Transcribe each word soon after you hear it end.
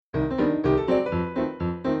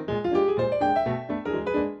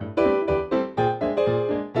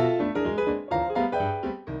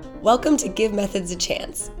Welcome to Give Methods a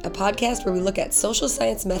Chance, a podcast where we look at social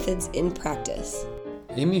science methods in practice.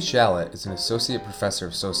 Amy Shallett is an associate professor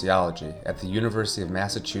of sociology at the University of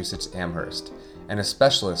Massachusetts Amherst and a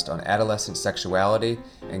specialist on adolescent sexuality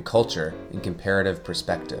and culture in comparative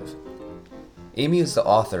perspective. Amy is the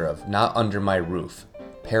author of Not Under My Roof: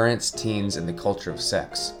 Parents, Teens, and the Culture of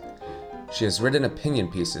Sex. She has written opinion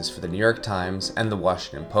pieces for the New York Times and the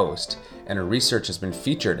Washington Post, and her research has been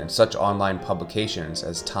featured in such online publications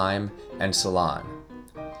as Time and Salon.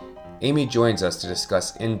 Amy joins us to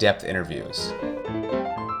discuss in-depth interviews.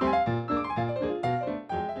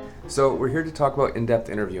 So we're here to talk about in-depth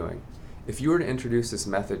interviewing. If you were to introduce this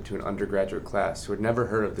method to an undergraduate class who had never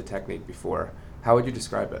heard of the technique before, how would you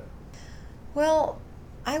describe it? Well,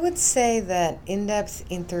 I would say that in-depth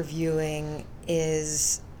interviewing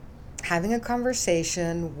is having a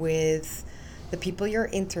conversation with the people you're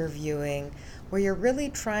interviewing where you're really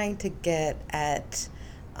trying to get at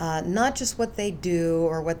not just what they do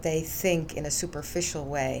or what they think in a superficial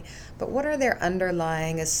way, but what are their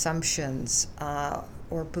underlying assumptions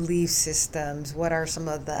or belief systems? What are some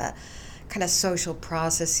of the kind of social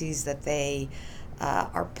processes that they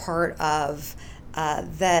are part of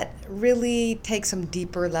that really take some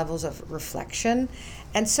deeper levels of reflection?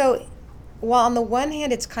 And so while on the one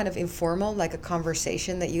hand it's kind of informal, like a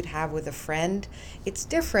conversation that you'd have with a friend, it's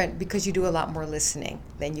different because you do a lot more listening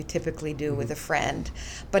than you typically do with a friend.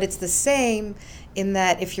 But it's the same in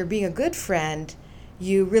that if you're being a good friend,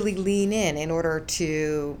 you really lean in order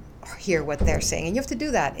to hear what they're saying. And you have to do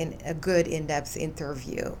that in a good in-depth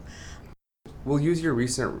interview. We'll use your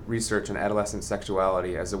recent research on adolescent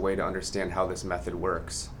sexuality as a way to understand how this method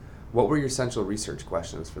works. What were your central research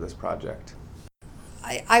questions for this project?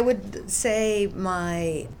 I would say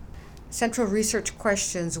my central research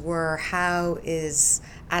questions were: how is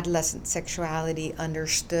adolescent sexuality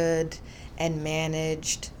understood and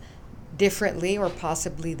managed differently or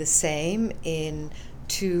possibly the same in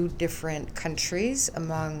two different countries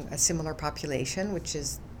among a similar population, which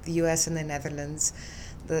is the US and the Netherlands,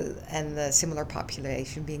 and the similar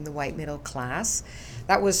population being the white middle class.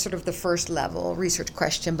 That was sort of the first level research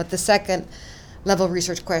question. But the second level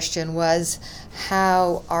research question was: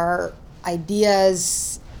 how are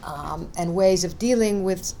ideas and ways of dealing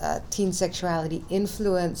with teen sexuality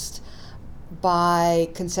influenced by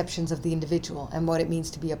conceptions of the individual and what it means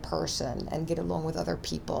to be a person and get along with other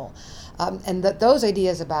people? And that those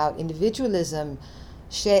ideas about individualism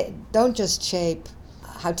don't just shape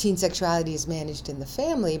how teen sexuality is managed in the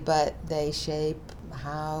family, but they shape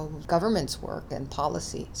how governments work and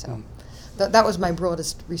policy. So that was my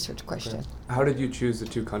broadest research question. Okay. How did you choose the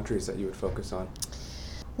two countries that you would focus on?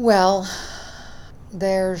 Well,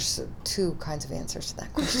 there's two kinds of answers to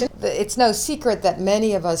that question. It's no secret that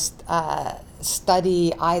many of us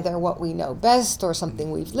study either what we know best or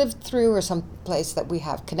something we've lived through or some place that we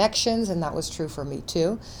have connections, and that was true for me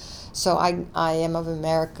too. So I am of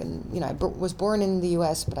American, I was born in the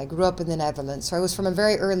US, but I grew up in the Netherlands. So I was from a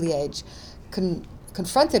very early age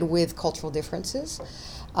confronted with cultural differences.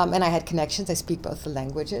 And I had connections. I speak both the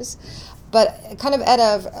languages. But kind of at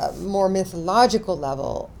a more mythological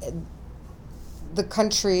level, the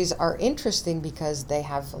countries are interesting because they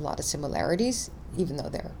have a lot of similarities, even though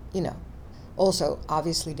they're, also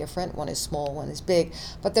obviously different. One is small, one is big.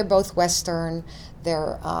 But they're both Western.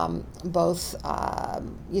 They're both,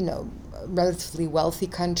 relatively wealthy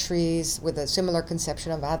countries with a similar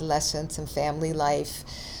conception of adolescence and family life.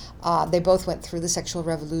 They both went through the sexual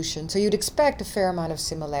revolution. So you'd expect a fair amount of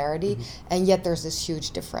similarity, and yet there's this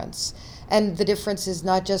huge difference. And the difference is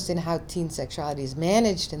not just in how teen sexuality is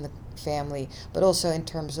managed in the family, but also in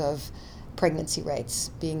terms of pregnancy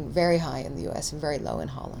rates being very high in the US and very low in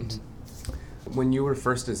Holland. When you were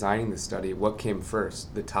first designing the study, what came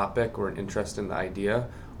first, the topic or an interest in the idea,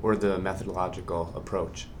 or the methodological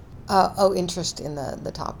approach? Interest in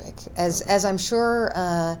the topic. As I'm sure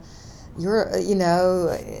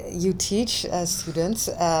you teach students,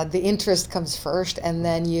 the interest comes first, and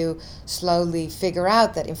then you slowly figure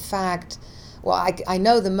out that, in fact, I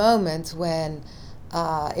know the moment when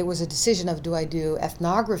it was a decision of, do I do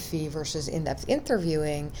ethnography versus in-depth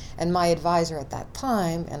interviewing? And my advisor at that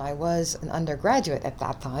time, and I was an undergraduate at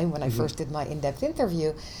that time when I first did my in-depth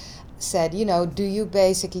interview, said, do you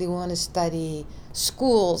basically want to study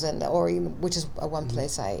schools which is one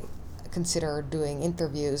place I consider doing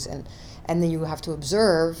interviews, and then you have to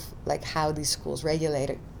observe like how these schools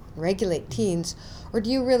regulate teens, or are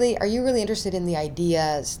you really interested in the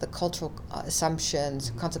ideas, the cultural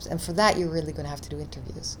assumptions, concepts, and for that you're really going to have to do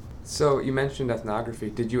interviews. So you mentioned ethnography.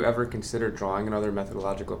 Did you ever consider drawing on other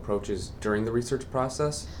methodological approaches during the research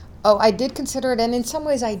process? Oh, I did consider it, and in some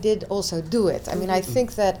ways I did also do it. I mean, I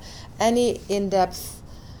think that any in-depth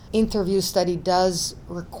interview study does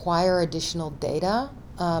require additional data.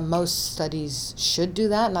 Most studies should do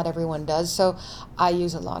that. Not everyone does. So I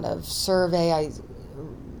use a lot of survey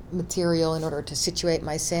material in order to situate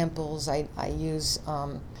my samples. I use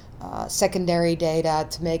secondary data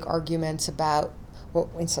to make arguments about what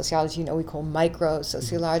in sociology, we call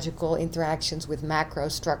micro-sociological interactions with macro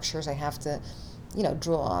structures. I have to,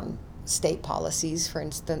 draw on state policies, for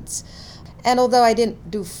instance. And although I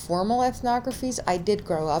didn't do formal ethnographies, I did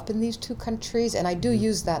grow up in these two countries, and I do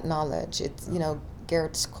use that knowledge. It's,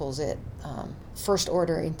 Geertz calls it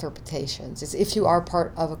first-order interpretations. It's if you are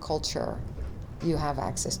part of a culture, you have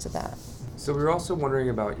access to that. So we were also wondering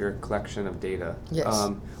about your collection of data. Yes.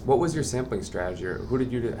 What was your sampling strategy, or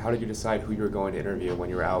how did you decide who you were going to interview when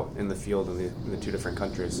you were out in the field in the two different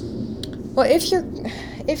countries? Well,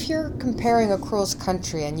 if you're comparing across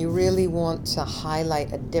country and you really want to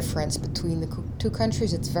highlight a difference between the two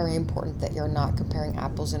countries, it's very important that you're not comparing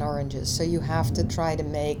apples and oranges. So you have to try to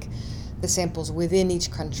make the samples within each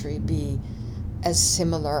country be as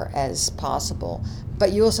similar as possible.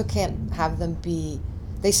 But you also can't have them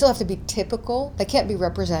they still have to be typical. They can't be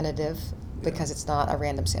representative because it's not a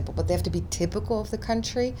random sample, but they have to be typical of the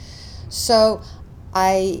country. So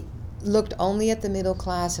I looked only at the middle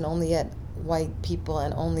class and only at white people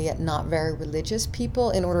and only at not very religious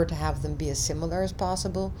people in order to have them be as similar as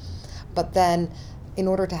possible. But then in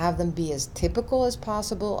order to have them be as typical as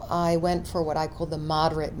possible, I went for what I call the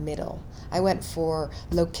moderate middle. I went for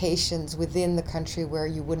locations within the country where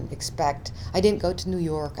you wouldn't expect. I didn't go to New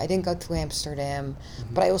York, I didn't go to Amsterdam,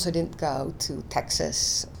 but I also didn't go to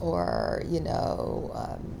Texas or,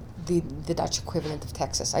 the Dutch equivalent of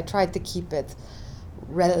Texas. I tried to keep it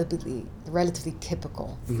relatively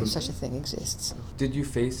typical, if such a thing exists. Did you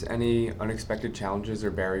face any unexpected challenges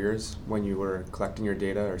or barriers when you were collecting your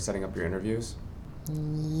data or setting up your interviews?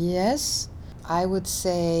 Yes, I would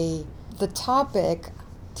say the topic,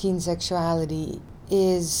 teen sexuality,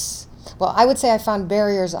 I would say I found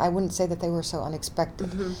barriers. I wouldn't say that they were so unexpected.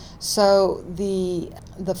 Mm-hmm. So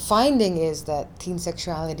the finding is that teen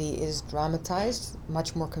sexuality is dramatized,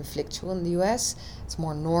 much more conflictual in the US. It's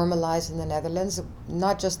more normalized in the Netherlands.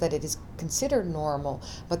 Not just that it is considered normal,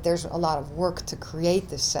 but there's a lot of work to create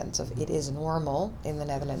this sense of it is normal in the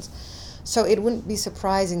Netherlands. So it wouldn't be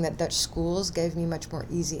surprising that Dutch schools gave me much more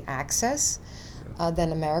easy access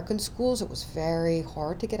than American schools. It was very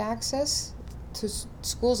hard to get access to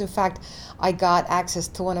schools. In fact, I got access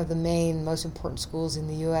to one of the most important schools in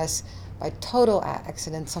the U.S. by total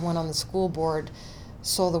accident. Someone on the school board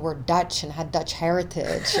saw the word Dutch and had Dutch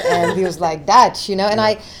heritage, and he was like, Dutch, And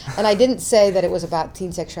I didn't say that it was about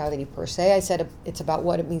teen sexuality per se. I said it's about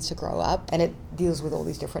what it means to grow up, and it deals with all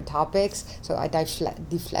these different topics. So I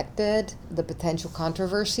deflected the potential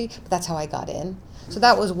controversy, but that's how I got in. So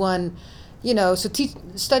that was one,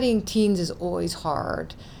 studying teens is always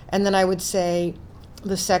hard. And then I would say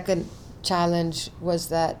the second challenge was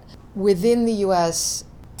that within the U.S.,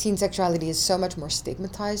 teen sexuality is so much more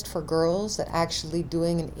stigmatized for girls that actually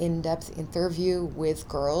doing an in-depth interview with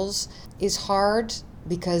girls is hard,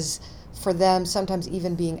 because for them, sometimes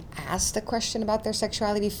even being asked a question about their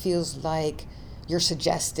sexuality feels like you're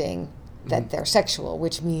suggesting that they're sexual,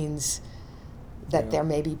 which means that they're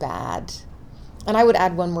maybe bad. And I would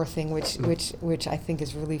add one more thing, which I think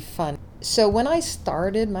is really fun. So when I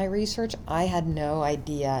started my research, I had no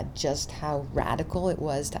idea just how radical it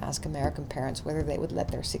was to ask American parents whether they would let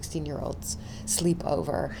their 16-year-olds sleep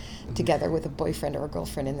over together with a boyfriend or a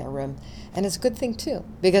girlfriend in their room. And it's a good thing, too,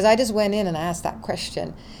 because I just went in and asked that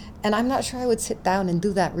question. And I'm not sure I would sit down and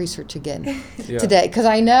do that research again today, because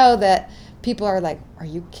I know that people are like, are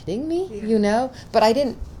you kidding me? Yeah. But I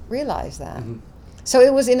didn't realize that. Mm-hmm. So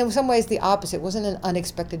it was in some ways the opposite. It wasn't an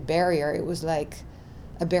unexpected barrier. It was like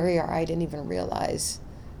a barrier I didn't even realize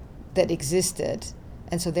that existed.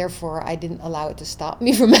 And so therefore I didn't allow it to stop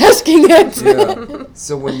me from asking it. Yeah.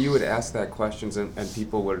 So when you would ask that questions and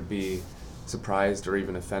people would be surprised or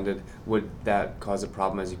even offended, would that cause a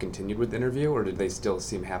problem as you continued with the interview, or did they still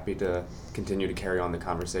seem happy to continue to carry on the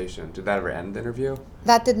conversation? Did that ever end the interview?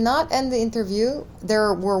 That did not end the interview.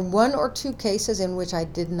 There were one or two cases in which I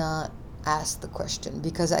did not ask the question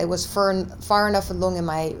because I was far enough along in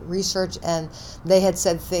my research, and they had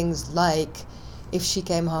said things like, if she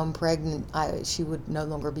came home pregnant, she would no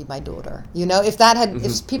longer be my daughter.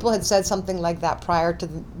 If people had said something like that prior to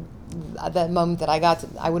the moment that I got to,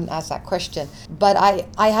 I wouldn't ask that question. But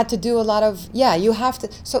I had to do a lot of, you have to.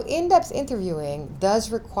 So in-depth interviewing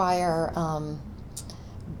does require,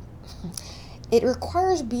 it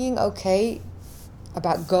requires being okay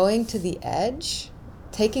about going to the edge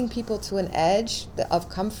taking people to an edge of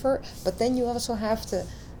comfort, but then you also have to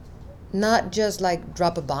not just like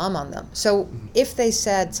drop a bomb on them. So if they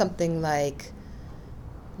said something like,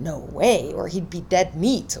 no way, or he'd be dead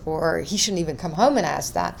meat, or he shouldn't even come home and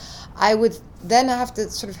ask that, I would then have to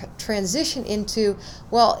sort of transition into,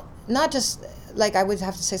 well, not just like, I would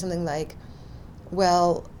have to say something like,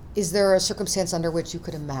 well, is there a circumstance under which you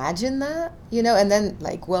could imagine that? And then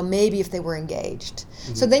like, well, maybe if they were engaged.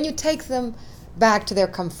 So then you take them back to their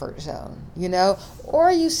comfort zone,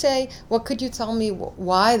 or you say, well, could you tell me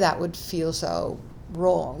why that would feel so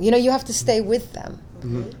wrong? You have to stay with them.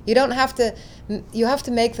 You don't have to, you have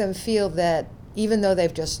to make them feel that even though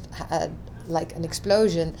they've just had like an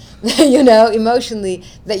explosion, emotionally,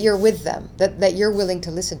 that you're with them, that you're willing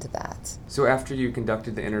to listen to that. So after you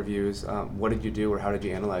conducted the interviews, what did you do, or how did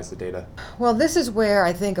you analyze the data? Well, this is where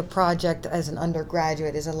I think a project as an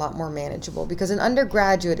undergraduate is a lot more manageable, because an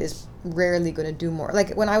undergraduate is rarely going to do more.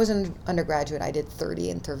 Like when I was an undergraduate, I did 30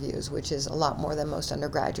 interviews, which is a lot more than most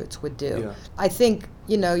undergraduates would do. Yeah. I think,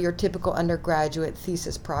 your typical undergraduate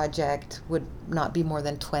thesis project would not be more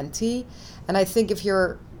than 20. And I think if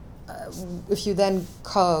you then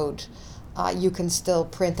code, you can still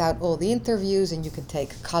print out all the interviews, and you can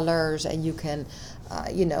take colors, and you can,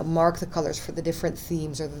 mark the colors for the different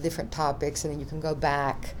themes or the different topics, and then you can go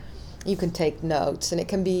back, you can take notes, and it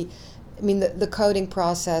can be, the coding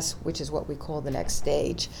process, which is what we call the next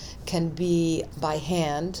stage, can be by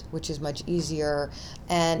hand, which is much easier,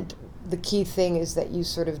 and the key thing is that you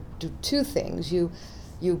sort of do two things. You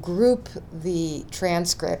group the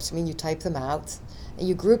transcripts, you type them out, and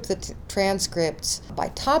you group the transcripts by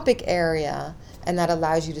topic area, and that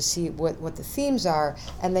allows you to see what the themes are,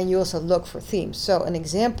 and then you also look for themes. So an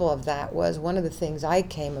example of that was one of the things I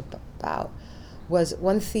came about was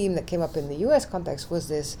one theme that came up in the U.S. context was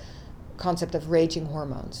this concept of raging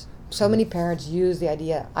hormones. So many parents use the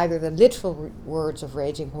idea, either the literal words of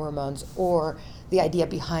raging hormones or the idea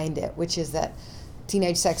behind it, which is that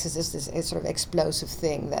teenage sex is this sort of explosive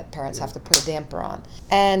thing that parents have to put a damper on.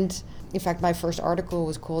 And in fact, my first article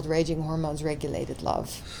was called Raging Hormones, Regulated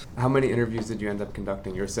Love. How many interviews did you end up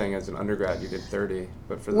conducting? You were saying as an undergrad you did 30,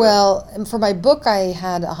 but for for my book I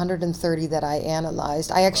had 130 that I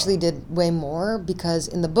analyzed. I actually did way more, because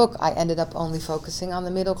in the book I ended up only focusing on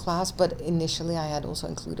the middle class, but initially I had also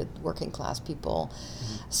included working class people.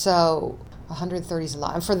 So 130 is a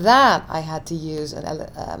lot. And for that I had to use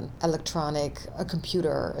an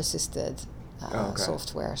computer-assisted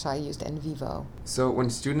software, so I used NVivo. So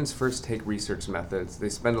when students first take research methods, they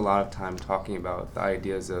spend a lot of time talking about the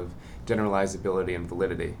ideas of generalizability and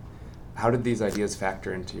validity. How did these ideas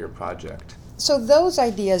factor into your project? So those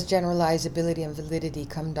ideas, generalizability and validity,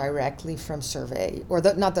 come directly from survey, or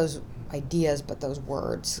not those ideas, but those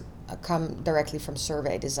words come directly from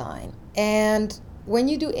survey design. And when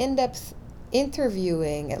you do in-depth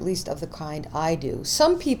interviewing, at least of the kind I do,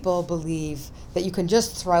 some people believe that you can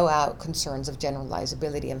just throw out concerns of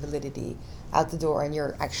generalizability and validity out the door and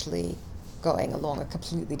you're actually going along a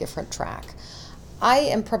completely different track. I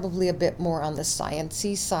am probably a bit more on the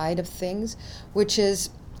sciencey side of things, which is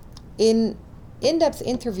in in-depth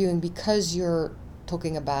interviewing, because you're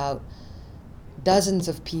talking about dozens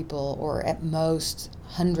of people or at most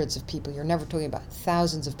hundreds of people, you're never talking about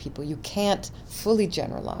thousands of people, you can't fully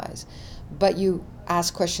generalize. But you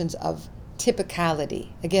ask questions of typicality.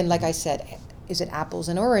 Again, like I said, is it apples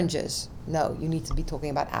and oranges? No, you need to be talking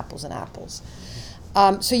about apples and apples.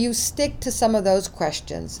 So you stick to some of those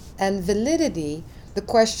questions. And validity, the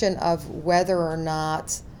question of whether or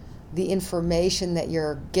not the information that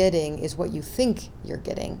you're getting is what you think you're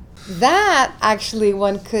getting. That actually,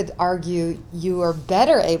 one could argue, you are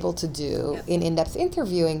better able to do in in-depth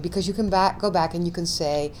interviewing, because you can go back and you can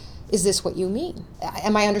say, is this what you mean?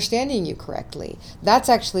 Am I understanding you correctly? That's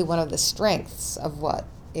actually one of the strengths of what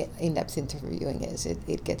in-depth interviewing is.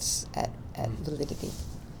 It gets at validity.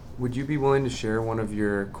 Would you be willing to share one of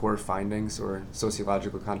your core findings or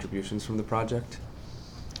sociological contributions from the project?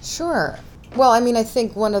 Sure. Well, I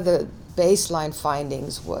think one of the baseline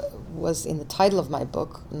findings was in the title of my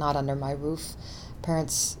book, Not Under My Roof,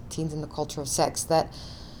 Parents, Teens, and the Culture of Sex, that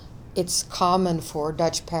it's common for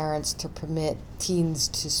Dutch parents to permit teens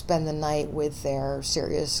to spend the night with their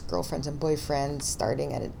serious girlfriends and boyfriends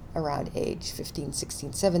starting at around age 15,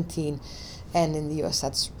 16, 17. And in the US,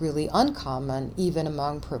 that's really uncommon, even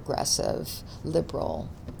among progressive, liberal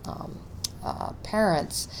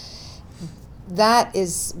parents. That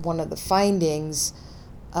is one of the findings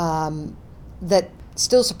that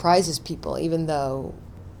still surprises people, even though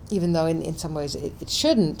in some ways it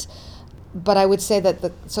shouldn't. But I would say that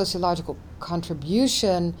the sociological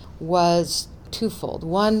contribution was twofold.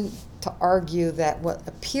 One, to argue that what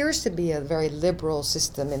appears to be a very liberal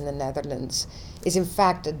system in the Netherlands is in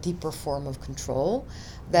fact a deeper form of control,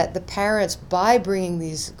 that the parents, by bringing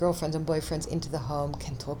these girlfriends and boyfriends into the home,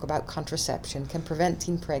 can talk about contraception, can prevent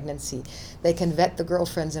teen pregnancy, they can vet the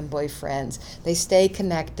girlfriends and boyfriends, they stay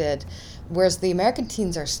connected, whereas the American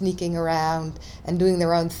teens are sneaking around and doing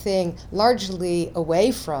their own thing, largely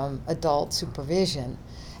away from adult supervision.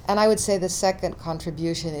 And I would say the second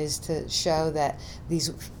contribution is to show that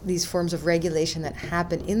these forms of regulation that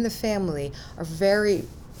happen in the family are very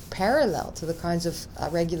parallel to the kinds of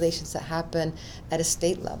regulations that happen at a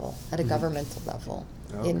state level, at a governmental level,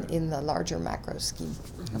 in the larger macro scheme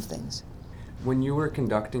of things. When you were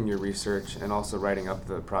conducting your research and also writing up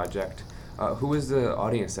the project, who was the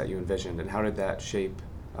audience that you envisioned, and how did that shape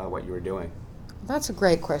what you were doing? That's a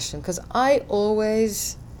great question, because I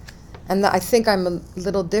always, and I think I'm a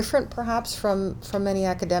little different perhaps from many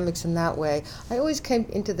academics in that way, I always came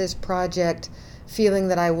into this project feeling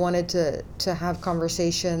that I wanted to have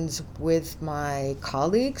conversations with my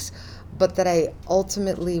colleagues, but that I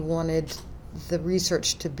ultimately wanted the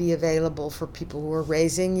research to be available for people who are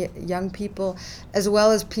raising young people, as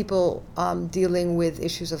well as people dealing with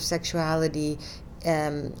issues of sexuality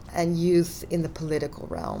and youth in the political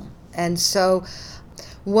realm. And so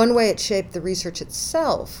one way it shaped the research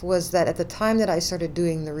itself was that at the time that I started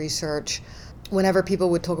doing the research, whenever people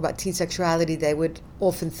would talk about teen sexuality, they would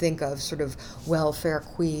often think of sort of welfare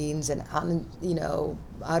queens and,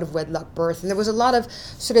 out of wedlock birth. And there was a lot of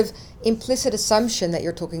sort of implicit assumption that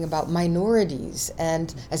you're talking about minorities,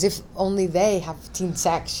 and as if only they have teen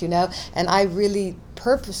sex, And I really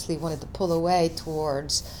purposely wanted to pull away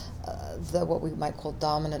towards what we might call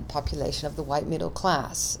dominant population of the white middle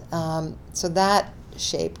class. So that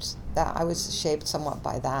I was shaped somewhat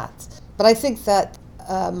by that. But I think that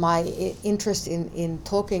my interest in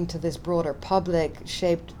talking to this broader public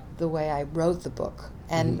shaped the way I wrote the book,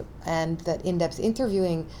 and that in-depth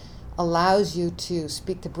interviewing allows you to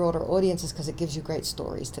speak to broader audiences because it gives you great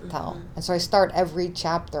stories to tell. And so I start every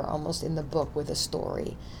chapter almost in the book with a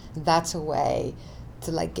story. That's a way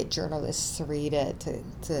to get journalists to read it,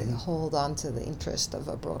 to hold on to the interest of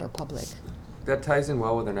a broader public. That ties in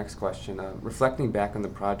well with our next question. Reflecting back on the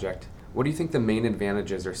project, what do you think the main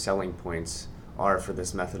advantages or selling points are for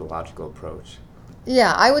this methodological approach?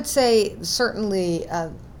 Yeah, I would say certainly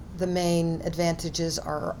the main advantages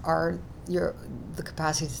are the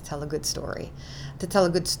capacity to tell a good story,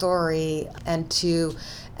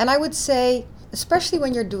 and I would say, especially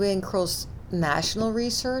when you're doing cross-national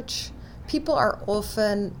research, people are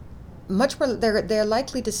often much more, they're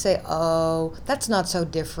likely to say, oh, that's not so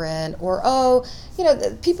different, or, oh,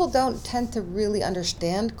 people don't tend to really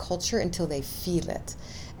understand culture until they feel it,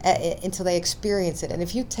 until they experience it. And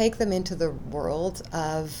if you take them into the world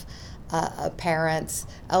of parents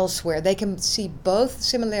elsewhere, they can see both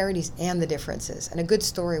similarities and the differences, and a good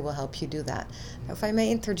story will help you do that. Now, if I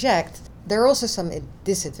may interject, there are also some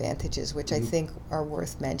disadvantages which I think are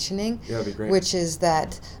worth mentioning. Yeah, that'd be great. Which is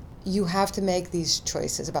that you have to make these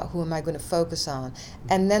choices about who am I going to focus on.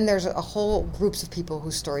 And then there's a whole groups of people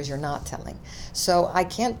whose stories you're not telling. So I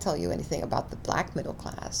can't tell you anything about the black middle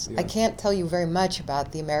class. Yeah. I can't tell you very much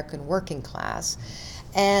about the American working class.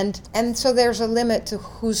 And so there's a limit to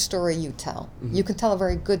whose story you tell. You can tell a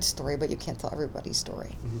very good story, but you can't tell everybody's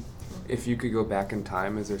story. If you could go back in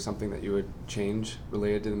time, is there something that you would change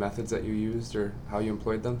related to the methods that you used or how you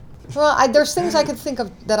employed them? Well, there's things I could think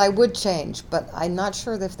of that I would change, but I'm not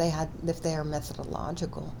sure if they are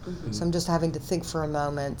methodological. So I'm just having to think for a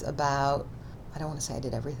moment about. I don't want to say I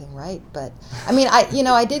did everything right, but I mean,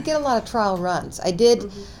 I did get a lot of trial runs. I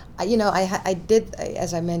did. I did,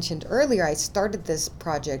 as I mentioned earlier, I started this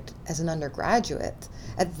project as an undergraduate.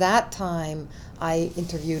 At that time, I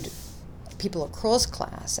interviewed people across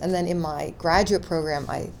class, and then in my graduate program,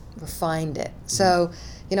 I refined it. So,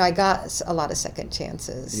 I got a lot of second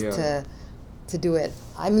chances to do it.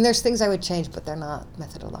 I mean, there's things I would change, but they're not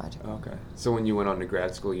methodological. Okay. So when you went on to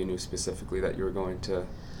grad school, you knew specifically that you were going to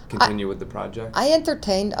continue with the project? I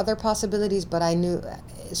entertained other possibilities, but I knew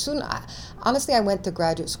honestly, I went to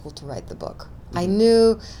graduate school to write the book. I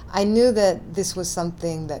knew that this was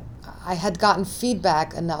something that I had gotten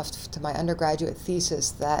feedback enough to my undergraduate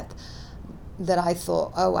thesis that I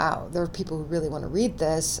thought, oh wow, there are people who really want to read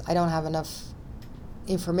this. I don't have enough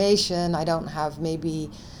information. I don't have maybe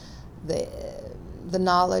the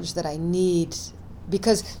knowledge that I need,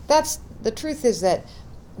 because the truth is that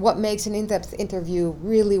what makes an in-depth interview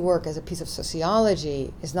really work as a piece of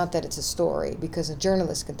sociology is not that it's a story, because a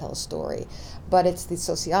journalist can tell a story, but it's the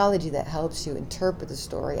sociology that helps you interpret the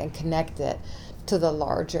story and connect it to the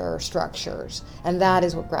larger structures. And that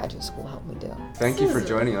is what graduate school helped me do. Thank you for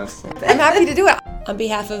joining us. I'm happy to do it. On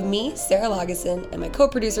behalf of me, Sarah Lageson, and my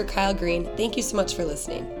co-producer Kyle Green, thank you so much for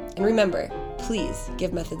listening. And remember, please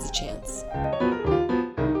give methods a chance.